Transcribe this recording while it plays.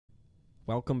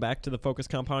Welcome back to the Focus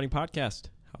Compounding Podcast.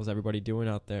 How's everybody doing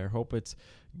out there? Hope it's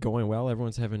going well.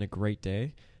 Everyone's having a great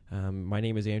day. My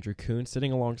name is Andrew Kuhn,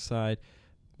 sitting alongside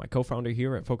my co-founder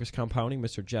here at Focus Compounding,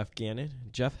 Mr. Jeff Gannon.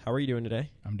 Jeff, how are you doing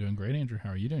today? I'm doing great, Andrew. How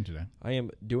are you doing today? I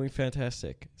am doing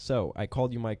fantastic. So I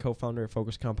called you my co-founder at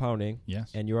Focus Compounding.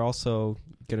 Yes. And you're also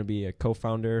going to be a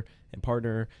co-founder and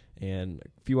partner and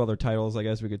a few other titles, I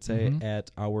guess we could say,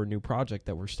 at our new project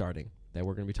that we're starting, that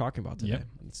we're going to be talking about today. Yep.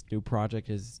 This new project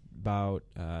is about,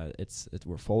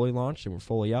 we're fully launched and we're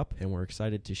fully up, and we're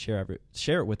excited to share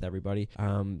it with everybody,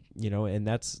 and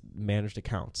that's managed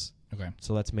accounts. Okay.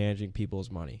 So that's managing people's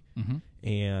money. Mm-hmm.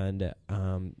 And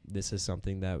this is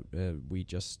something that we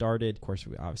just started. Of course,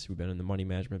 we've been in the money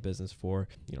management business for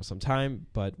some time,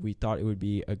 but we thought it would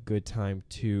be a good time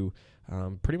to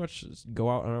pretty much go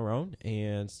out on our own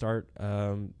and start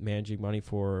managing money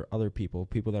for other people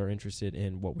that are interested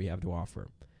in what we have to offer.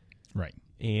 Right.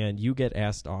 And you get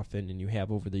asked often, and you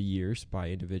have over the years by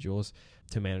individuals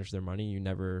to manage their money. You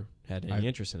never had any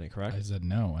interest in it, correct? I said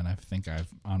no, and I think I've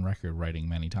on record writing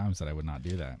many times that I would not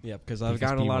do that. Yeah, because I've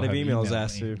gotten a lot of emails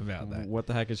asked about that. What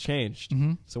the heck has changed?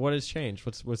 Mm-hmm. So what has changed?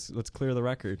 Let's clear the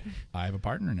record. I have a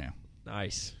partner now.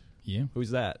 Nice. You? Who's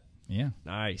that? Yeah.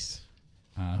 Nice.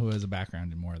 Who has a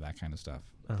background in more of that kind of stuff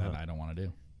that I don't want to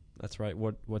do. That's right.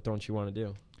 What don't you want to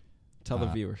do? Tell the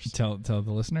viewers. Tell the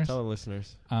listeners. Tell the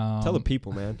listeners. Tell the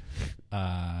people, man.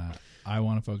 I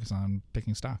want to focus on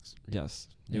picking stocks. Yes,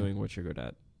 doing what you're good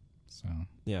at. So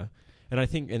yeah, and I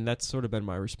think, and that's sort of been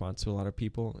my response to a lot of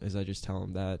people, is I just tell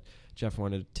them that Jeff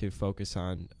wanted to focus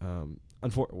on.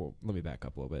 Well, let me back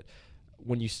up a little bit.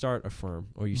 When you start a firm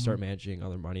or you start managing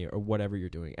other money or whatever you're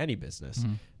doing, any business,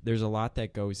 there's a lot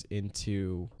that goes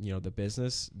into the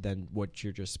business than what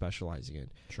you're just specializing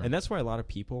in. Sure. And that's why a lot of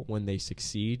people, when they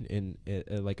succeed in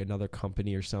like another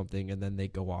company or something, and then they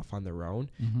go off on their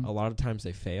own, a lot of times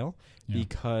they fail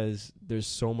because there's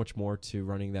so much more to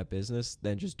running that business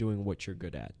than just doing what you're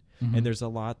good at. And there's a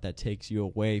lot that takes you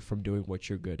away from doing what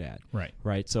you're good at.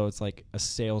 Right. So it's like a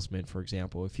salesman, for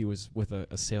example. If he was with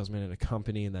a salesman at a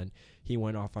company and then he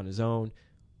went off on his own,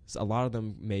 a lot of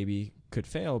them maybe could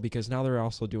fail because now they're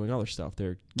also doing other stuff.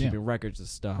 They're keeping records of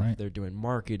stuff. Right. They're doing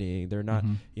marketing. They're not,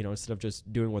 instead of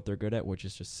just doing what they're good at, which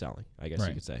is just selling, I guess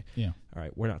you could say. Yeah. All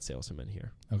right. We're not salesmen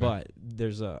here. Okay. But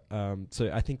there's so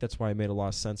I think that's why it made a lot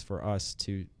of sense for us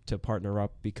to partner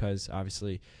up, because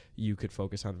obviously you could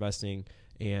focus on investing,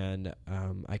 and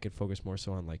I could focus more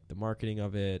so on like the marketing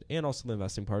of it and also the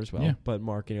investing part as well. Yeah. But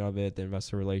marketing of it, the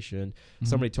investor relation.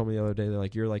 Somebody told me the other day, they're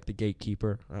like, you're like the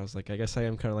gatekeeper. I was like, I guess I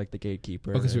am kind of like the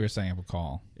gatekeeper. Because we were setting up a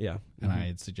call. Yeah. And I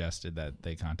had suggested that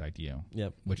they contact you.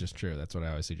 Yep. Which is true. That's what I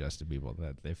always suggest to people,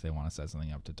 that if they want to set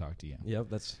something up, to talk to you. Yep.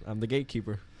 I'm the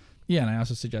gatekeeper. Yeah, and I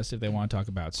also suggest if they want to talk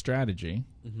about strategy,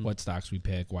 what stocks we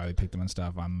pick, why we pick them and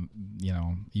stuff,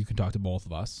 you can talk to both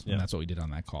of us. Yeah. And that's what we did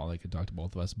on that call. They could talk to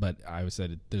both of us. But I always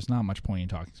said there's not much point in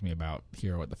talking to me about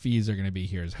here are what the fees are going to be,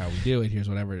 here's how we do it, here's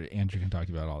whatever. Andrew can talk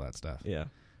to you about all that stuff. Yeah.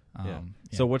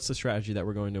 So what's the strategy that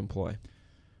we're going to employ?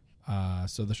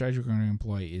 So the strategy we're going to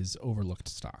employ is overlooked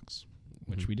stocks,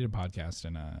 which we did a podcast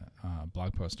and a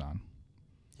blog post on.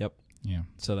 Yep. Yeah.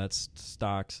 So that's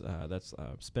stocks, that's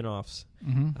spinoffs,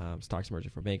 stocks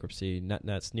emerging from bankruptcy, net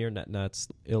nets, near net nets,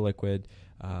 illiquid,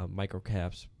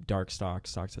 microcaps, dark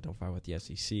stocks that don't file with the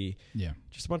SEC. Yeah.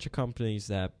 Just a bunch of companies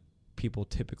that people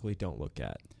typically don't look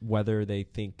at, whether they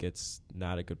think it's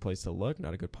not a good place to look,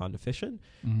 not a good pond to fish in,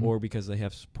 or because they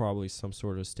have probably some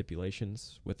sort of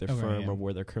stipulations with their firm or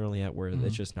where they're currently at, where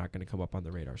it's just not going to come up on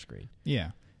the radar screen. Yeah.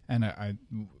 And I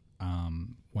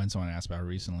when someone asked about it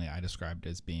recently, I described it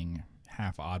as being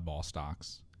half oddball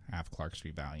stocks, half Clark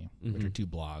Street Value, which are two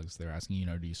blogs. They're asking,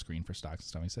 do you screen for stocks and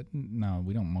stuff? I said, no,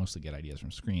 we don't mostly get ideas from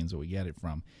screens. What we get it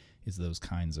from is those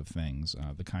kinds of things,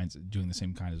 doing the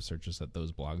same kinds of searches that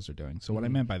those blogs are doing. So what I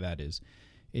meant by that is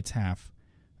it's half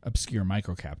obscure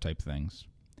microcap type things,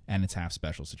 and it's half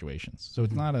special situations. So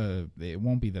it's not it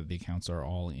won't be that the accounts are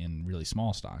all in really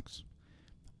small stocks.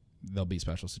 There'll be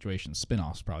special situations.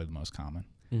 Spinoffs probably the most common.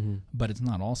 But it's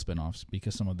not all spinoffs,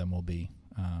 because some of them will be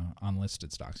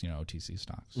unlisted stocks, OTC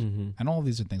stocks. And all of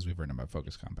these are things we've written about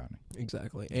Focus Compounding.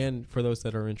 Exactly. And for those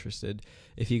that are interested,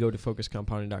 if you go to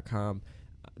focuscompounding.com,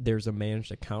 there's a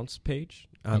managed accounts page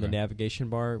on the navigation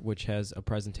bar, which has a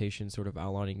presentation sort of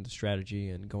outlining the strategy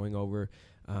and going over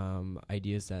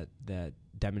ideas that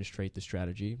demonstrate the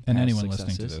strategy. And anyone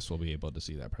listening to this will be able to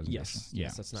see that presentation.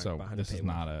 Yes, that's not so behind this a paywall. is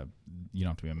not you don't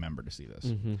have to be a member to see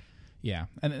this. Yeah,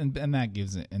 and that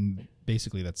gives it, and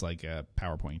basically that's like a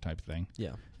PowerPoint type thing.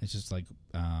 Yeah, it's just like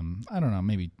I don't know,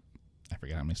 maybe I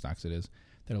forget how many stocks it is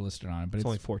that are listed on it, but it's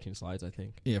only 14 slides, I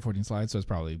think. Yeah, 14 slides, so it's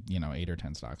probably 8 or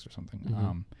 10 stocks or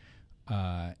something.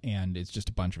 And it's just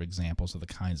a bunch of examples of the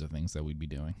kinds of things that we'd be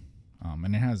doing.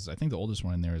 And it has, I think the oldest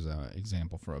one in there is an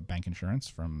example for a bank insurance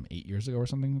from 8 years ago or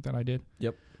something that I did.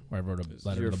 Yep. Where I wrote a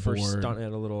letter to the board. Your first board. stunt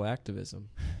at a little activism.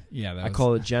 Yeah. I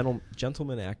call it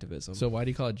gentleman activism. So why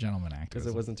do you call it gentleman activism? Because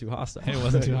it wasn't too hostile. It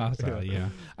wasn't too hostile, yeah.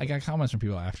 I got comments from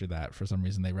people after that. For some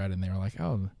reason they read it and they were like,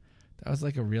 oh, that was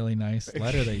like a really nice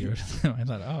letter that you wrote. I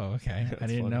thought, oh, okay. I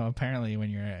didn't know. Apparently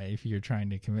if you're trying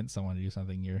to convince someone to do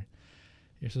something, you're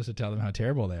supposed to tell them how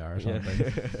terrible they are or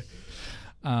something.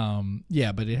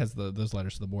 Yeah, but it has those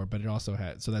letters to the board, but it also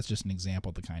had, so that's just an example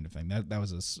of the kind of thing. That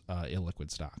was a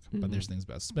illiquid stock, but there's things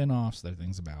about spinoffs, there are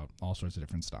things about all sorts of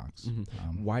different stocks.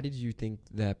 Why did you think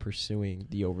that pursuing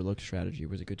the overlooked strategy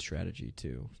was a good strategy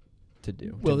to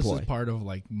do? Well, this is part of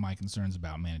like my concerns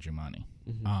about managing money.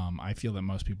 I feel that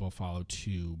most people follow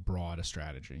too broad a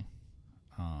strategy.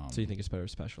 So you think it's better to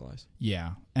specialize?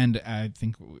 Yeah, and I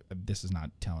think this is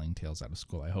not telling tales out of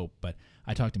school, I hope, but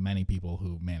I talk to many people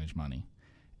who manage money,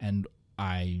 and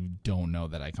I don't know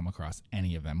that I come across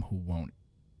any of them who won't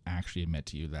actually admit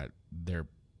to you that their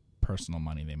personal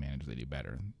money they manage, they do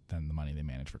better than the money they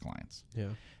manage for clients. Yeah.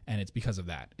 And it's because of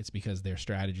that. It's because their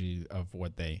strategy of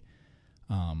what they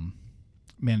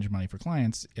manage money for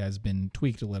clients has been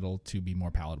tweaked a little to be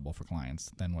more palatable for clients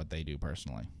than what they do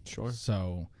personally. Sure.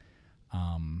 So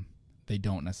they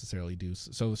don't necessarily do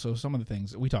so some of the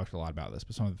things we talked a lot about this,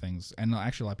 but some of the things, and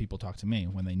actually a lot of people talked to me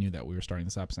when they knew that we were starting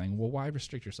this up, saying, well, why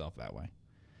restrict yourself that way?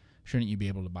 Shouldn't you be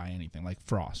able to buy anything like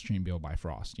Frost? Shouldn't you be able to buy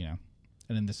Frost, you know?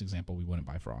 And in this example, we wouldn't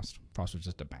buy Frost. Frost was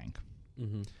just a bank.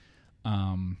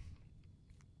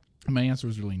 My answer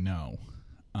was really no.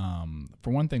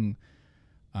 For one thing,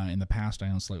 in the past, I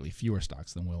owned slightly fewer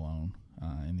stocks than we'll own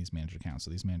in these managed accounts.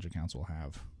 So these managed accounts will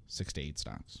have 6 to 8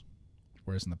 stocks.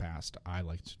 Whereas in the past, I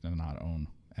liked to not own,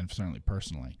 and certainly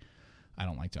personally, I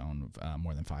don't like to own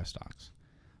more than 5 stocks.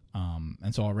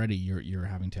 And so already you're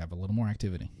having to have a little more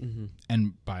activity.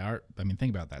 And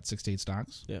think about that, 6 to 8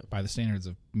 stocks. Yeah. By the standards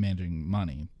of managing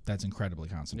money, that's incredibly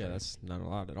concentrated. Yeah, that's not a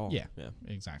lot at all. Yeah,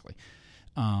 exactly.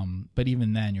 But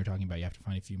even then, you're talking about you have to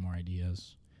find a few more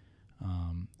ideas.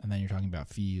 And then you're talking about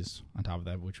fees on top of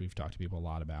that, which we've talked to people a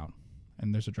lot about.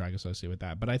 And there's a drag associated with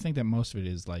that. But I think that most of it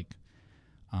is like,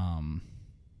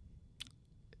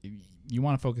 you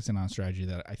want to focus in on a strategy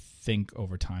that I think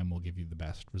over time will give you the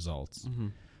best results,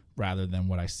 rather than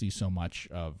what I see so much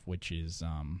of, which is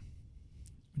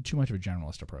too much of a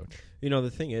generalist approach. You know,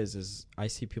 the thing is I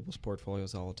see people's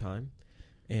portfolios all the time,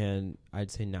 and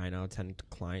I'd say 9 out of 10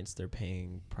 clients, they're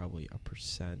paying probably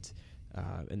 1%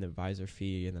 in the advisor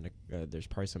fee, and then there's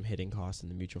probably some hidden costs in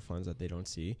the mutual funds that they don't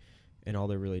see. And all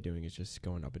they're really doing is just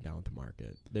going up and down with the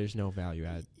market. There's no value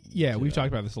add. Yeah, we've talked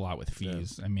about this a lot with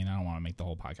fees. Yeah. I mean, I don't want to make the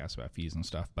whole podcast about fees and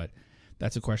stuff, but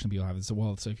that's a question people have. So,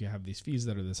 well, so if you have these fees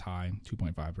that are this high,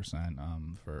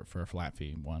 2.5% for a flat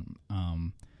fee one,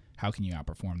 how can you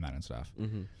outperform that and stuff?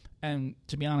 And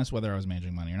to be honest, whether I was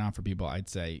managing money or not for people, I'd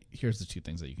say here's the 2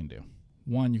 things that you can do.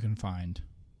 One, you can find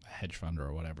a hedge fund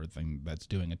or whatever thing that's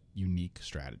doing a unique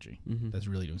strategy, that's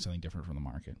really doing something different from the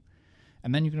market.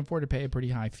 And then you can afford to pay a pretty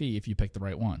high fee if you pick the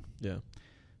right one. Yeah.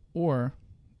 Or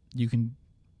you can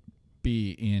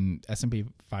be in S&P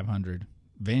 500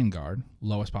 Vanguard,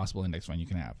 lowest possible index fund you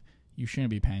can have. You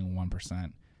shouldn't be paying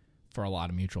 1% for a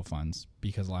lot of mutual funds,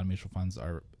 because a lot of mutual funds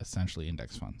are essentially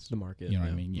index funds. The market. You know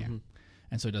what I mean? Yeah.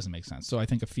 And so it doesn't make sense. So I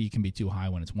think a fee can be too high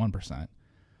when it's 1%.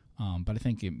 But I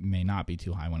think it may not be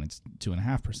too high when it's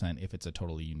 2.5% if it's a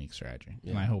totally unique strategy.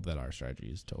 Yeah. And I hope that our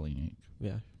strategy is totally unique.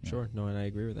 Yeah, sure. No, and I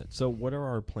agree with that. So what are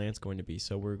our plans going to be?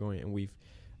 So we're going, and we've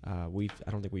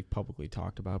I don't think we've publicly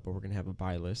talked about, but we're going to have a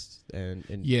buy list. And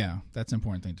yeah, that's an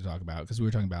important thing to talk about, because we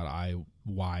were talking about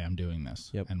why I'm doing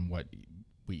this and what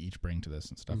we each bring to this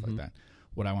and stuff like that.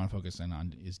 What I want to focus in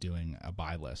on is doing a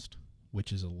buy list,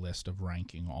 which is a list of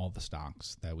ranking all the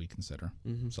stocks that we consider.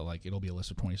 So like it'll be a list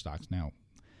of 20 stocks. Now,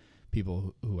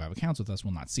 people who have accounts with us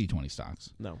will not see 20 stocks.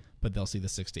 No. But they'll see the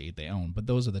 6 to 8 they own. But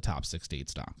those are the top 6 to 8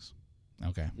 stocks.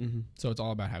 Okay. So it's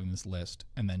all about having this list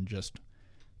and then just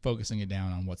focusing it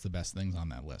down on what's the best things on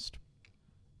that list.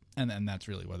 And then that's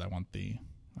really what I want the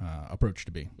approach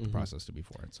to be, the process to be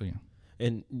for it. So, yeah.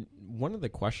 And one of the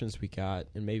questions we got,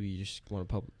 and maybe you just want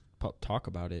to talk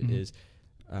about it, is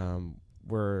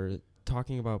we're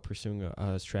talking about pursuing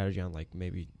a strategy on like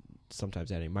maybe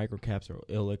sometimes adding microcaps or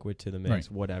illiquid to the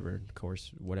mix, whatever, of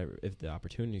course, whatever, if the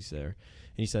opportunity's there.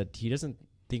 And he said he doesn't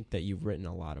think that you've written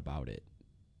a lot about it.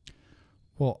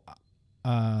 Well,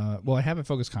 I have a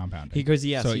focused compounding. Because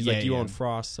he's like, you own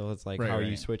Frost, so it's like, how are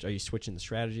you switch? Are you switching the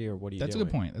strategy, or what are you doing?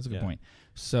 That's a good point.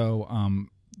 So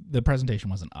the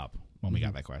presentation wasn't up when we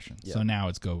got that question. Yep. So now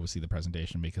it's go see the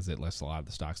presentation because it lists a lot of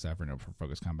the stocks that for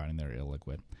focused compounding that are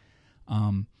illiquid.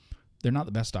 They're not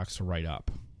the best stocks to write up.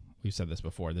 We've said this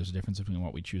before. There's a difference between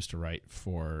what we choose to write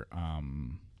for,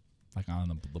 like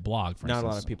on the blog, for instance. Not a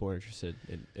lot of people are interested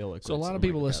in illiquid. So a lot of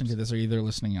people listening to this are either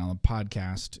listening on the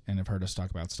podcast and have heard us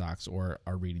talk about stocks or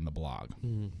are reading the blog,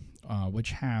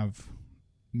 which have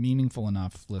meaningful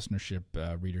enough listenership,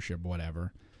 readership,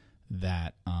 whatever,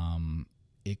 that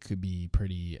it could be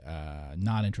pretty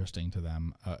not interesting to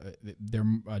them. They're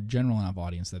a general enough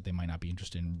audience that they might not be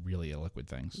interested in really illiquid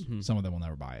things. Some of them will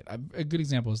never buy it. A good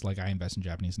example is like I invest in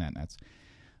Japanese nets.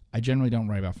 I generally don't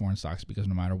write about foreign stocks because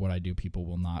no matter what I do, people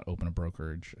will not open a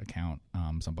brokerage account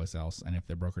someplace else. And if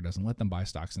their broker doesn't let them buy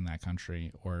stocks in that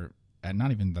country, or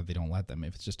not even that they don't let them,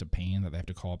 if it's just a pain that they have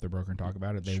to call up their broker and talk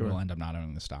about it, they will end up not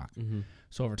owning the stock.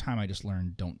 So over time, I just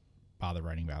learned don't bother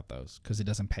writing about those because it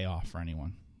doesn't pay off for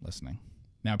anyone listening.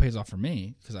 Now, it pays off for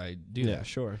me because I do that. Yeah,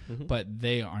 sure. But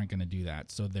they aren't going to do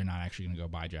that, so they're not actually going to go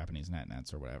buy Japanese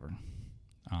nets or whatever.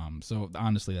 So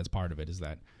honestly, that's part of it, is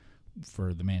that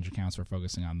for the managed accounts, we're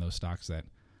focusing on those stocks that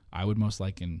I would most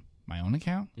like in my own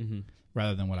account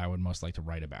rather than what I would most like to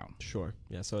write about. Sure.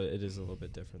 Yeah, so it is a little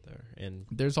bit different there. And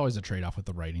there's always a trade-off with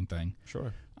the writing thing.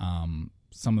 Sure.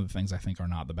 Some of the things I think are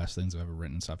not the best things I've ever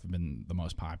written stuff have been the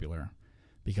most popular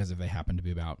because if they happen to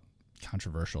be about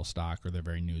controversial stock or they're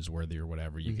very newsworthy or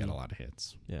whatever, you get a lot of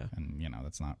hits. Yeah. And,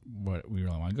 that's not what we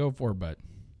really want to go for, but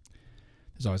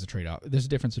there's always a trade-off. There's a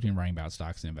difference between writing about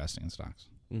stocks and investing in stocks.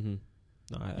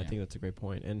 No, I think that's a great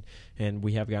point. And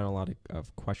we have gotten a lot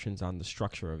of questions on the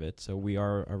structure of it. So we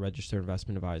are a registered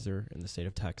investment advisor in the state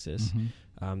of Texas.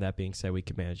 That being said, we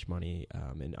can manage money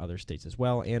in other states as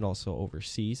well and also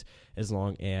overseas, as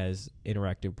long as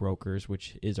Interactive Brokers,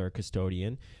 which is our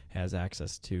custodian, has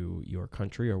access to your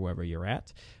country or wherever you're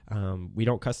at. We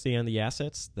don't custody on the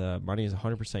assets. The money is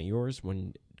 100% yours.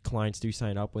 When clients do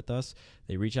sign up with us,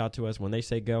 they reach out to us. When they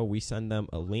say go, we send them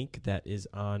a link that is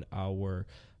on our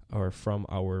or from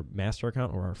our master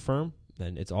account or our firm.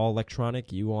 Then it's all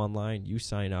electronic. You go online, you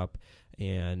sign up,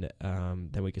 and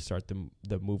then we can start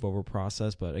the move over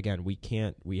process. But again,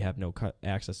 we have no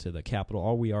access to the capital.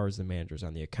 All we are is the managers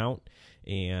on the account,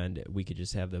 and we could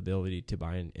just have the ability to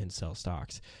buy and sell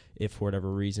stocks. If for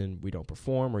whatever reason we don't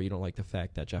perform, or you don't like the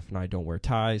fact that Jeff and I don't wear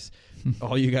ties,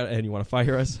 and you want to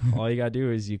fire us, all you got to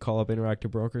do is you call up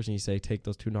Interactive Brokers and you say, take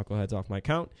those two knuckleheads off my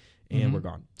account, and we're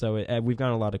gone. So we've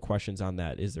gotten a lot of questions on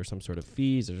that. Is there some sort of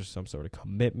fees? Is there some sort of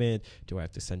commitment? Do I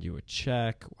have to send you a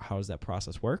check? How does that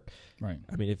process work? Right.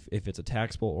 I mean, if it's a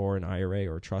taxable or an IRA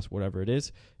or a trust, whatever it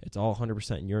is, it's all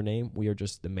 100% in your name. We are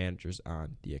just the managers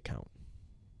on the account.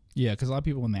 Yeah, because a lot of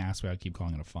people, when they ask me, I keep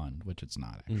calling it a fund, which it's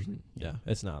not actually. Yeah,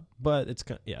 it's not. But it's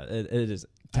it is.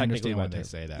 I understand why they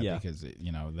say that because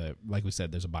like we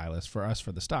said, there's a buy list for us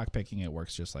for the stock picking. It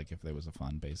works just like if there was a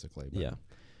fund, basically. But,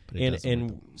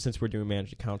 and since we're doing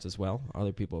managed accounts as well,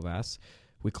 other people have asked.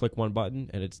 We click one button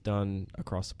and it's done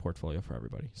across the portfolio for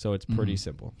everybody. So it's pretty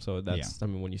simple. So that's I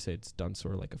mean, when you say it's done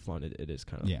sort of like a fund, it is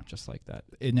kind of just like that.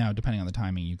 Now, depending on the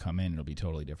timing you come in, it'll be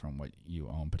totally different what you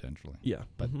own potentially. Yeah.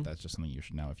 But that's just something you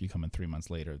should know. If you come in 3 months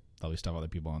later, there'll be stuff other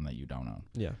people own that you don't own.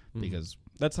 Yeah. Because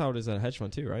that's how it is at a hedge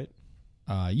fund too, right?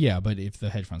 Yeah, but if the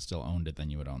hedge fund still owned it, then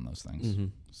you would own those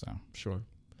things. So sure.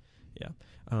 Yeah.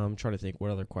 I'm trying to think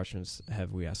what other questions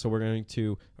have we asked. So we're going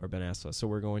to, or been asked us, so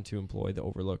we're going to employ the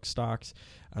overlooked stocks.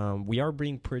 We are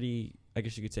being pretty, I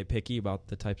guess you could say, picky about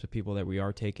the types of people that we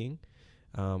are taking.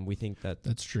 We think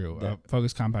that's true.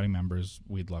 Focused Compounding members,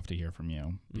 we'd love to hear from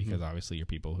you because obviously you're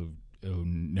people who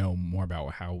know more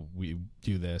about how we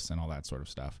do this and all that sort of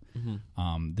stuff.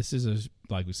 This is,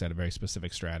 like we said, a very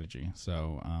specific strategy.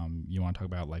 So you want to talk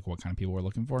about like what kind of people we're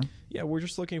looking for? Yeah, we're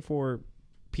just looking for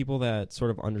people that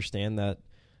sort of understand that,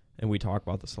 and we talk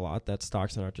about this a lot, that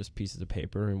stocks are not just pieces of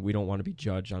paper, and we don't want to be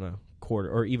judged on a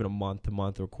quarter or even a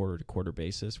month-to-month or quarter-to-quarter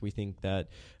basis. We think that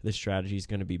the strategy is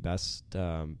going to be best,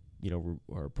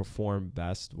 or perform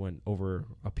best when over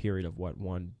a period of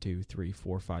 1, 2, 3,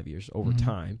 4, 5 years over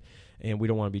time, and we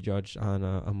don't want to be judged on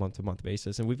a month-to-month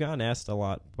basis. And we've gotten asked a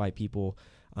lot by people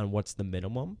on what's the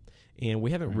minimum, and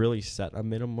we haven't really set a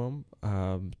minimum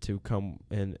to come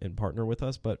and partner with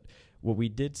us, but what we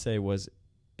did say was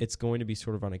it's going to be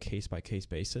sort of on a case-by-case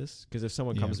basis, because if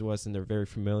someone comes to us and they're very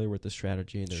familiar with the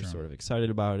strategy and they're sort of excited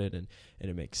about it and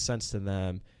it makes sense to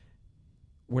them,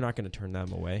 we're not going to turn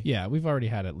them away. Yeah, we've already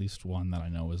had at least one that I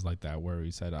know was like that, where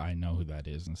we said, I know who that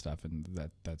is and stuff, and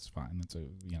that's fine. That's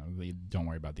don't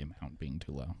worry about the amount being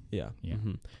too low. Yeah.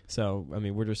 So, I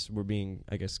mean, we're being,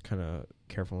 I guess, kind of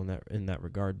careful in that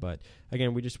regard. But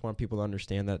again, we just want people to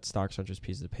understand that stocks aren't just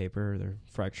pieces of paper; they're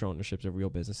fractional ownerships of real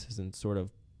businesses, and sort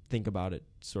of think about it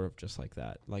sort of just like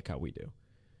that, like how we do.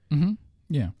 Mm-hmm.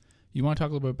 Yeah. You want to talk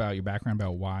a little bit about your background,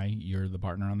 about why you're the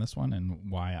partner on this one, and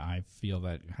why I feel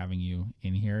that having you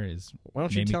in here is why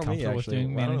don't you tell me, actually? With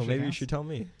doing I don't know, maybe accounts? you should tell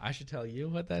me. I should tell you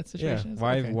what that situation is?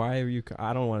 Why Okay. why are you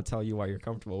I don't want to tell you why you're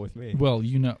comfortable with me. Well, would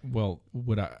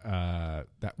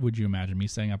you imagine me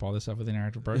setting up all this stuff with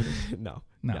Interactive Brokers? No.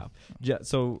 No. Yeah,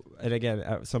 so, and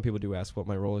again, some people do ask what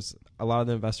my role is. A lot of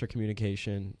the investor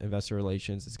communication, investor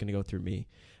relations is going to go through me.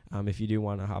 If you do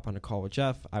want to hop on a call with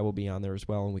Jeff, I will be on there as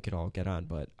well, and we could all get on.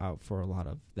 But for a lot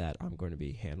of that, I'm going to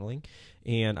be handling.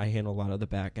 And I handle a lot of the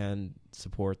back-end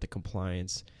support, the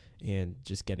compliance, and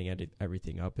just getting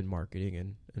everything up in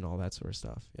marketing and all that sort of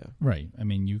stuff. Yeah. Right. I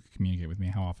mean, you communicate with me.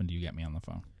 How often do you get me on the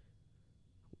phone?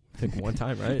 I think one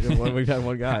time, right? We've had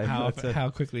one guy. How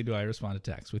quickly do I respond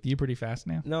to text? With you, pretty fast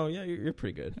now? No, yeah, you're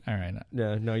pretty good. All right.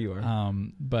 No, you are.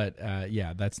 But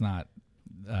yeah, that's not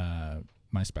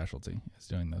my specialty, is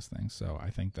doing those things. So I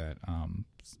think that,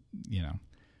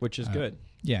 which is good.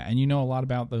 Yeah, and you know a lot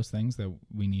about those things that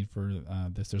we need for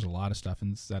this. There's a lot of stuff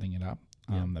in setting it up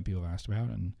that people have asked about,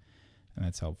 and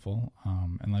that's helpful.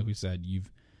 And like we said, you've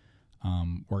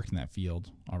worked in that field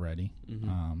already.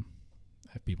 Mm-hmm.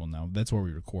 If people know, that's where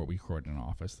we record. We record in an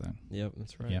office then. Yep,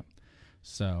 that's right. Yep.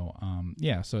 So,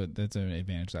 so that's an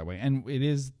advantage that way. And it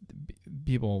is,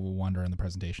 people will wonder in the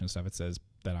presentation and stuff, it says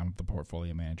that I'm the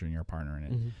portfolio manager and you're a partner in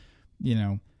it.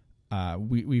 Mm-hmm.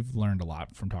 We've learned a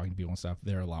lot from talking to people and stuff.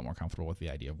 They're a lot more comfortable with the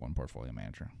idea of one portfolio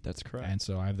manager. That's correct. And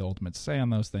so I have the ultimate say on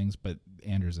those things, but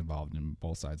Andrew's involved in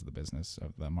both sides of the business,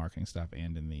 of the marketing stuff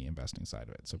and in the investing side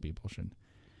of it. So people should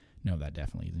know that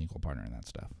definitely he's an equal partner in that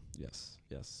stuff. Yes.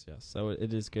 So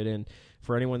it is good. And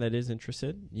for anyone that is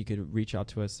interested, you could reach out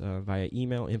to us via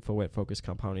email,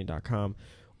 info@focuscompounding.com,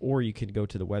 or you can go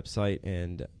to the website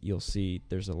and you'll see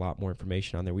there's a lot more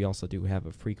information on there. We also do have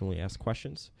a frequently asked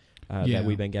questions that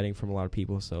we've been getting from a lot of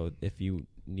people. So if you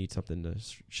need something to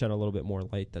shed a little bit more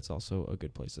light, that's also a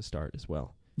good place to start as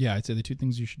well. Yeah, I'd say the two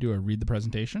things you should do are read the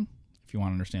presentation if you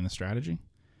want to understand the strategy.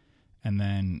 And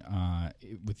then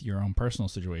with your own personal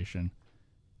situation,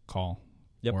 call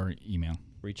or email.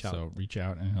 Reach out. So reach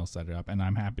out and he'll set it up. And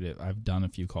I'm happy to, I've done a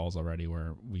few calls already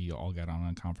where we all get on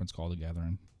a conference call together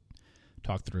and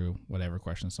talk through whatever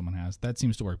questions someone has. That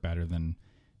seems to work better than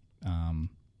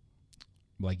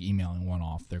like emailing one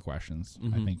off their questions.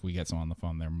 Mm-hmm. I think we get someone on the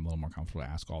phone, they're a little more comfortable to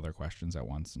ask all their questions at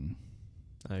once and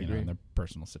I agree. In their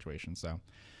personal situation. So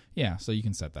yeah, so you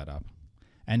can set that up.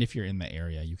 And if you're in the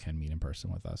area, you can meet in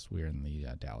person with us. We're in the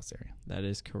Dallas area. That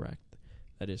is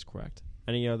correct.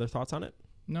 Any other thoughts on it?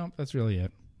 No, that's really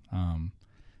it.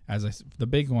 The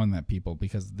big one that people,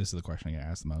 because this is the question I get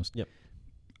asked the most. Yep.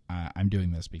 I'm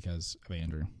doing this because of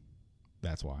Andrew.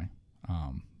 That's why.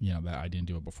 That I didn't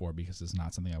do it before because it's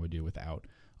not something I would do without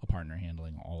a partner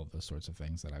handling all of those sorts of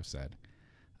things that I've said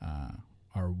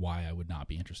are why I would not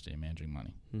be interested in managing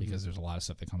money, because there's a lot of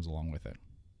stuff that comes along with it.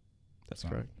 That's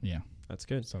correct. Yeah. That's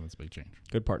good. So that's a big change.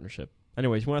 Good partnership.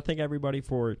 Anyways, we want to thank everybody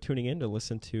for tuning in to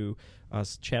listen to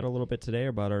us chat a little bit today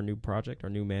about our new project, our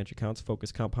new managed accounts,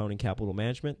 Focus Compounding Capital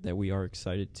Management, that we are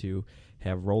excited to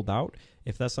have rolled out.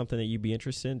 If that's something that you'd be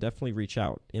interested in, definitely reach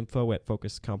out.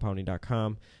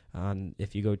 info@focuscompounding.com.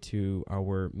 If you go to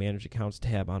our managed accounts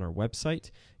tab on our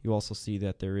website, you also see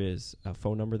that there is a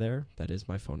phone number there. That is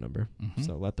my phone number. Mm-hmm.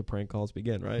 So let the prank calls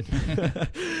begin, right?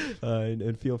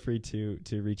 And feel free to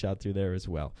reach out through there as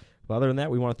well. But other than that,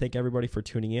 we want to thank everybody for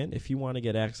tuning in. If you want to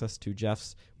get access to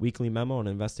Jeff's weekly memo on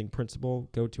investing principle,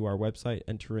 go to our website,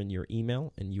 enter in your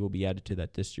email, and you will be added to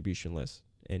that distribution list.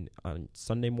 And on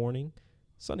Sunday morning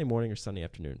or Sunday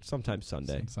afternoon, sometimes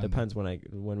Sunday. Depends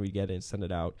when we get it and send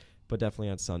it out. But definitely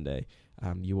on Sunday,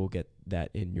 you will get that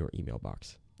in your email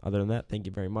box. Other than that, thank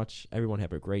you very much. Everyone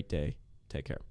have a great day. Take care.